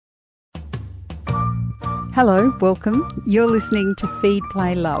Hello, welcome. You're listening to Feed,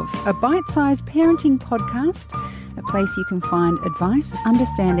 Play, Love, a bite-sized parenting podcast, a place you can find advice,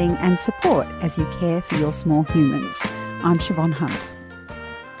 understanding and support as you care for your small humans. I'm Siobhan Hunt.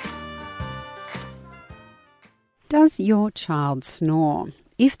 Does your child snore?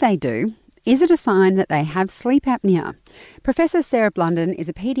 If they do, is it a sign that they have sleep apnea? Professor Sarah Blunden is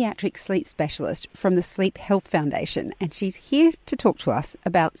a paediatric sleep specialist from the Sleep Health Foundation, and she's here to talk to us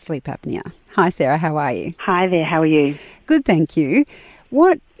about sleep apnea. Hi Sarah, how are you? Hi there, how are you? Good, thank you.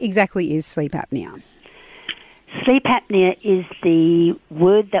 What exactly is sleep apnea? Sleep apnea is the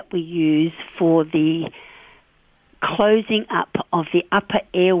word that we use for the closing up of the upper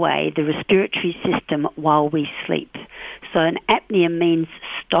airway, the respiratory system, while we sleep. So an apnea means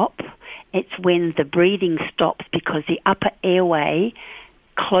stop. It's when the breathing stops because the upper airway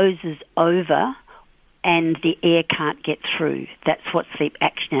closes over and the air can't get through. That's what sleep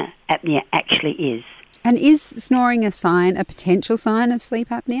apnea actually is. And is snoring a potential sign of sleep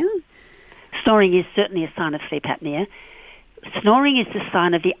apnea? Snoring is certainly a sign of sleep apnea. Snoring is the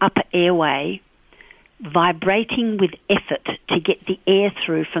sign of the upper airway vibrating with effort to get the air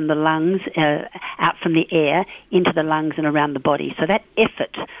through from the lungs, out from the air into the lungs and around the body. So that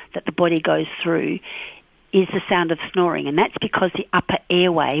effort that the body goes through is the sound of snoring, and that's because the upper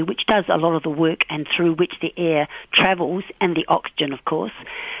airway, which does a lot of the work and through which the air travels, and the oxygen, of course,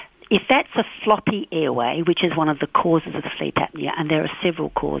 if that's a floppy airway, which is one of the causes of sleep apnea, and there are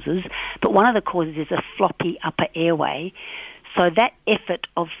several causes, but one of the causes is a floppy upper airway, so that effort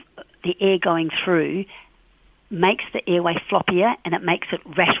of the air going through makes the airway floppier and it makes it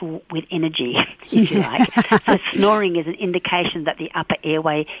rattle with energy, if you like. So snoring is an indication that the upper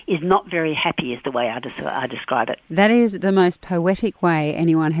airway is not very happy, is the way I describe it. That is the most poetic way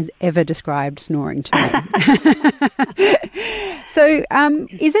anyone has ever described snoring to me. So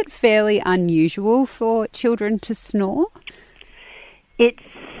is it fairly unusual for children to snore?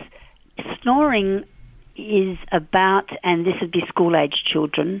 Snoring is about, and this would be school-age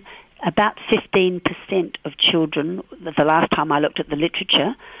children, about 15% of children, the last time I looked at the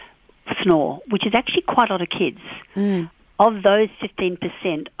literature, snore, which is actually quite a lot of kids. Mm. Of those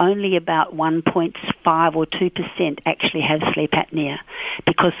 15%, only about 1.5 or 2% actually have sleep apnea,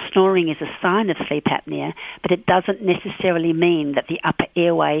 because snoring is a sign of sleep apnea, but it doesn't necessarily mean that the upper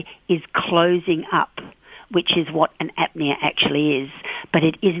airway is closing up, which is what an apnea actually is, but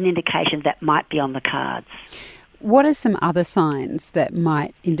it is an indication that might be on the cards. What are some other signs that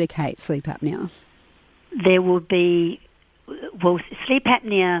might indicate sleep apnea? There will be, sleep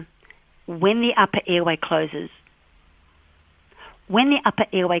apnea when the upper airway closes. When the upper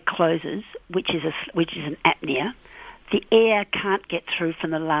airway closes, which is an apnea, the air can't get through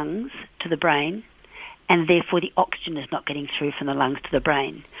from the lungs to the brain, and therefore the oxygen is not getting through from the lungs to the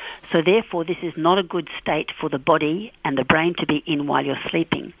brain. So therefore this is not a good state for the body and the brain to be in while you're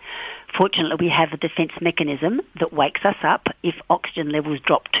sleeping. Fortunately, we have a defense mechanism that wakes us up if oxygen levels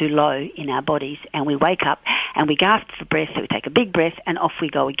drop too low in our bodies, and we wake up and we gasp for breath, so we take a big breath and off we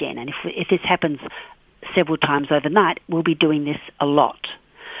go again. And if this happens several times overnight, we'll be doing this a lot.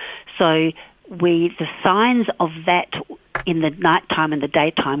 So the signs of that in the nighttime and the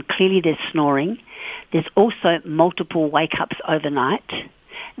daytime, clearly there's snoring. There's also multiple wake-ups overnight.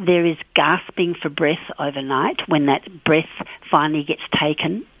 There is gasping for breath overnight when that breath finally gets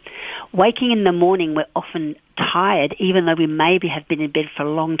taken. Waking in the morning, we're often tired, even though we maybe have been in bed for a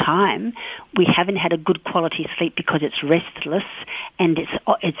long time. We haven't had a good quality sleep because it's restless and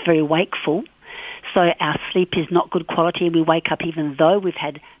it's very wakeful. So our sleep is not good quality, and we wake up even though we've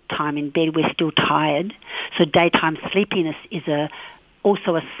had time in bed, we're still tired. So daytime sleepiness is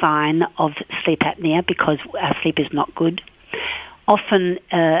also a sign of sleep apnea because our sleep is not good. Often,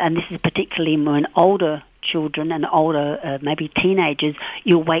 and this is particularly when older children and older, maybe teenagers,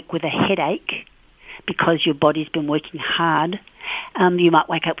 you'll wake with a headache because your body's been working hard. You might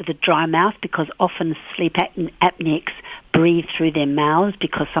wake up with a dry mouth because often sleep apneics breathe through their mouths,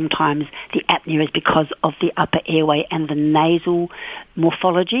 because sometimes the apnea is because of the upper airway and the nasal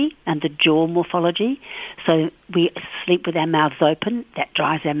morphology and the jaw morphology. So we sleep with our mouths open, that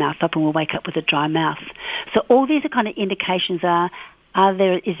dries our mouth up, and we'll wake up with a dry mouth. So all these are kind of indications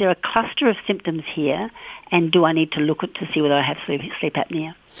is there a cluster of symptoms here, and do I need to look at to see whether I have sleep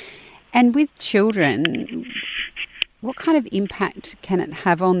apnea? And with children, what kind of impact can it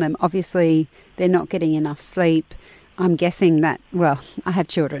have on them? Obviously, they're not getting enough sleep. I'm guessing that, I have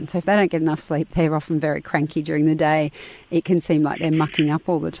children, so if they don't get enough sleep, they're often very cranky during the day. It can seem like they're mucking up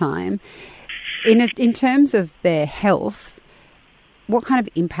all the time. In terms of their health, what kind of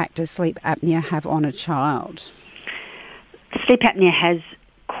impact does sleep apnea have on a child? Sleep apnea has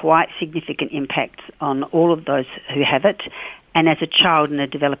quite significant impact on all of those who have it. And as a child in a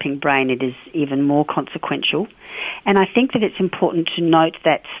developing brain, it is even more consequential. And I think that it's important to note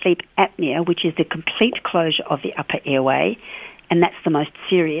that sleep apnea, which is the complete closure of the upper airway, and that's the most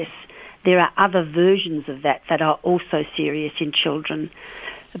serious, there are other versions of that that are also serious in children.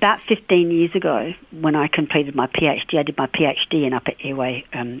 About 15 years ago, when I completed my PhD, I did my PhD in upper airway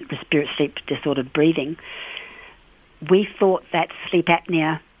respiratory sleep disordered breathing. We thought that sleep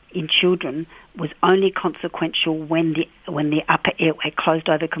apnea in children was only consequential when the upper airway closed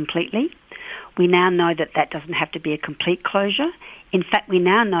over completely. We now know that that doesn't have to be a complete closure. In fact, we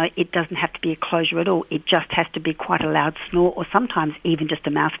now know it doesn't have to be a closure at all. It just has to be quite a loud snore or sometimes even just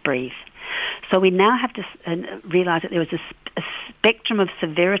a mouth breathe. So we now have to realise that there is a spectrum of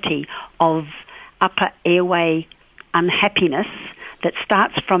severity of upper airway unhappiness that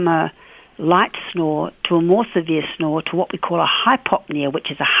starts from a light snore to a more severe snore to what we call a hypopnea,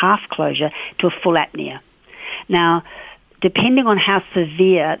 which is a half closure, to a full apnea. Now, depending on how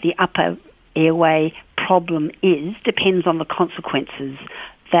severe the upper airway problem is, depends on the consequences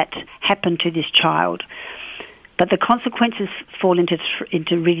that happen to this child. But the consequences fall into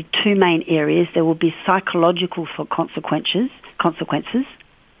really two main areas. There will be psychological consequences.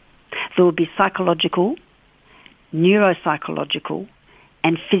 There will be psychological, neuropsychological,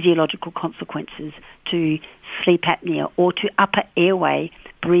 and physiological consequences to sleep apnea or to upper airway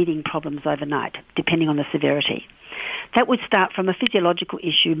breathing problems overnight, depending on the severity. That would start from a physiological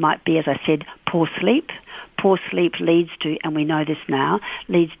issue, might be, as I said, poor sleep. Poor sleep leads to, and we know this now,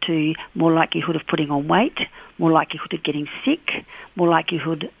 leads to more likelihood of putting on weight, more likelihood of getting sick, more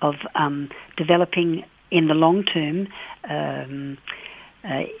likelihood of developing in the long term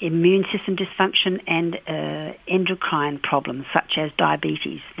immune system dysfunction and endocrine problems such as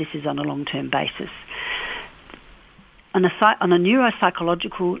diabetes. This is on a long-term basis. On a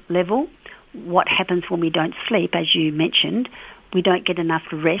neuropsychological level, what happens when we don't sleep, as you mentioned, we don't get enough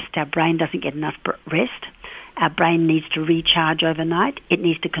rest. Our brain doesn't get enough rest. Our brain needs to recharge overnight. It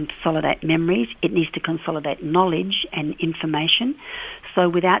needs to consolidate memories. It needs to consolidate knowledge and information. So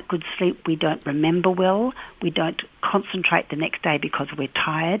without good sleep, we don't remember well. We don't concentrate the next day because we're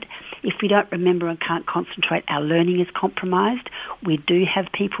tired. If we don't remember and can't concentrate, our learning is compromised. We do have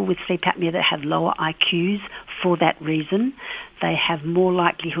people with sleep apnea that have lower IQs for that reason. They have more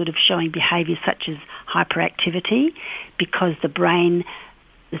likelihood of showing behaviours such as hyperactivity because the brain,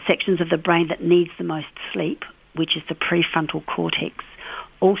 the sections of the brain that needs the most sleep, which is the prefrontal cortex,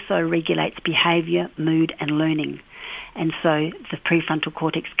 also regulates behaviour, mood and learning. And so the prefrontal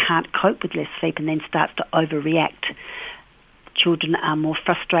cortex can't cope with less sleep and then starts to overreact. Children are more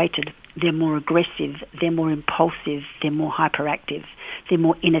frustrated, they're more aggressive, they're more impulsive, they're more hyperactive, they're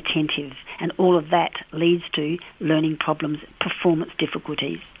more inattentive, and all of that leads to learning problems, performance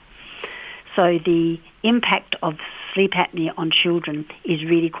difficulties. So the impact of sleep apnea on children is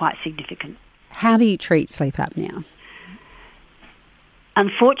really quite significant. How do you treat sleep apnea?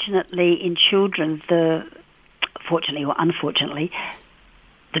 Unfortunately, in children, fortunately or unfortunately,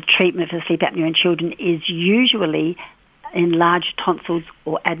 the treatment for sleep apnea in children is usually enlarged tonsils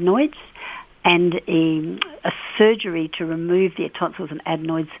or adenoids, and a surgery to remove the tonsils and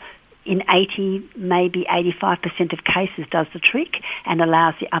adenoids in 80, maybe 85% of cases does the trick and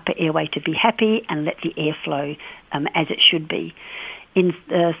allows the upper airway to be happy and let the air flow as it should be.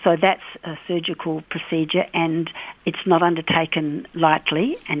 So that's a surgical procedure, and it's not undertaken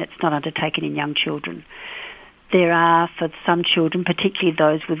lightly, and it's not undertaken in young children. There are, for some children, particularly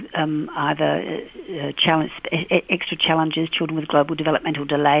those with either extra challenges, children with global developmental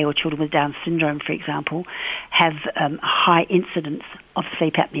delay or children with Down syndrome, for example, have high incidence of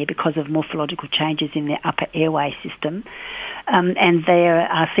sleep apnea because of morphological changes in their upper airway system. And there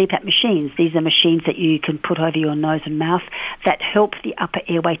are CPAP machines. These are machines that you can put over your nose and mouth that help the upper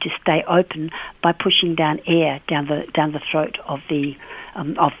airway to stay open by pushing down air down the throat of the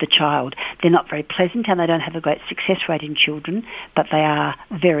child. They're not very pleasant and they don't have a great success rate in children, but they are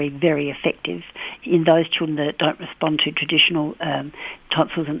very, very effective in those children that don't respond to traditional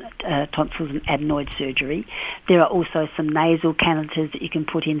tonsils and adenoid surgery. There are also some nasal canisters that you can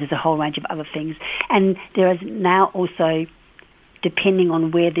put in. There's a whole range of other things. And there is now also, depending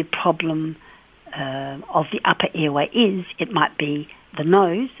on where the problem of the upper airway is, it might be the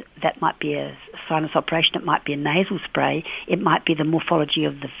nose, that might be a sinus operation, it might be a nasal spray, it might be the morphology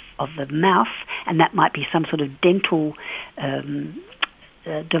of the mouth, and that might be some sort of dental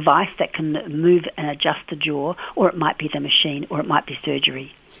device that can move and adjust the jaw, or it might be the machine, or it might be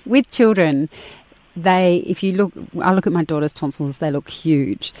surgery. With children, I look at my daughter's tonsils, they look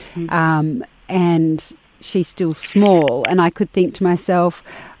huge. And she's still small, and I could think to myself,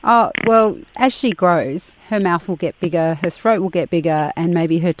 oh, well, as she grows, her mouth will get bigger, her throat will get bigger, and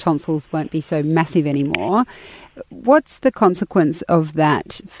maybe her tonsils won't be so massive anymore. What's the consequence of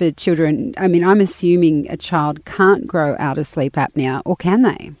that for children? I mean, I'm assuming a child can't grow out of sleep apnea, or can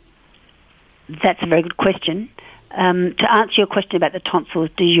they? That's a very good question. To answer your question about the tonsils,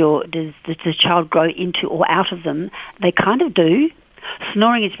 does the child grow into or out of them? They kind of do.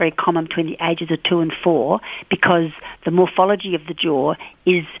 Snoring is very common between the ages of 2 and 4 because the morphology of the jaw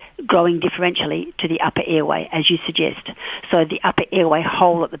is growing differentially to the upper airway, as you suggest. So the upper airway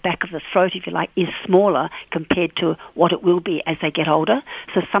hole at the back of the throat, if you like, is smaller compared to what it will be as they get older.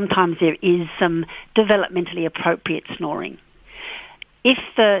 So sometimes there is some developmentally appropriate snoring. If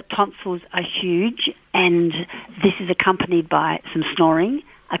the tonsils are huge and this is accompanied by some snoring,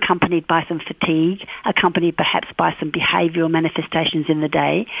 accompanied by some fatigue, accompanied perhaps by some behavioural manifestations in the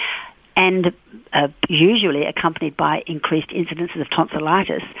day, and usually accompanied by increased incidences of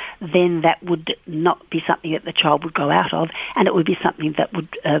tonsillitis, then that would not be something that the child would grow out of, and it would be something that would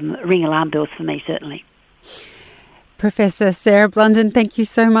ring alarm bells for me, certainly. Professor Sarah Blunden, thank you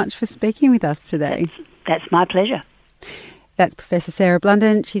so much for speaking with us today. That's my pleasure. That's Professor Sarah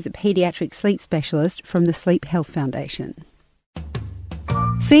Blunden. She's a paediatric sleep specialist from the Sleep Health Foundation.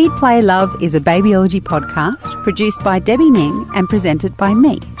 Feed, Play, Love is a babyology podcast produced by Debbie Ning and presented by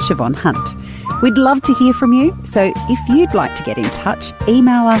me, Siobhan Hunt. We'd love to hear from you, so if you'd like to get in touch,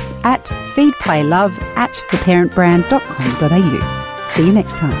 email us at feedplaylove@theparentbrand.com.au. See you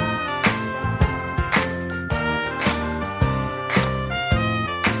next time.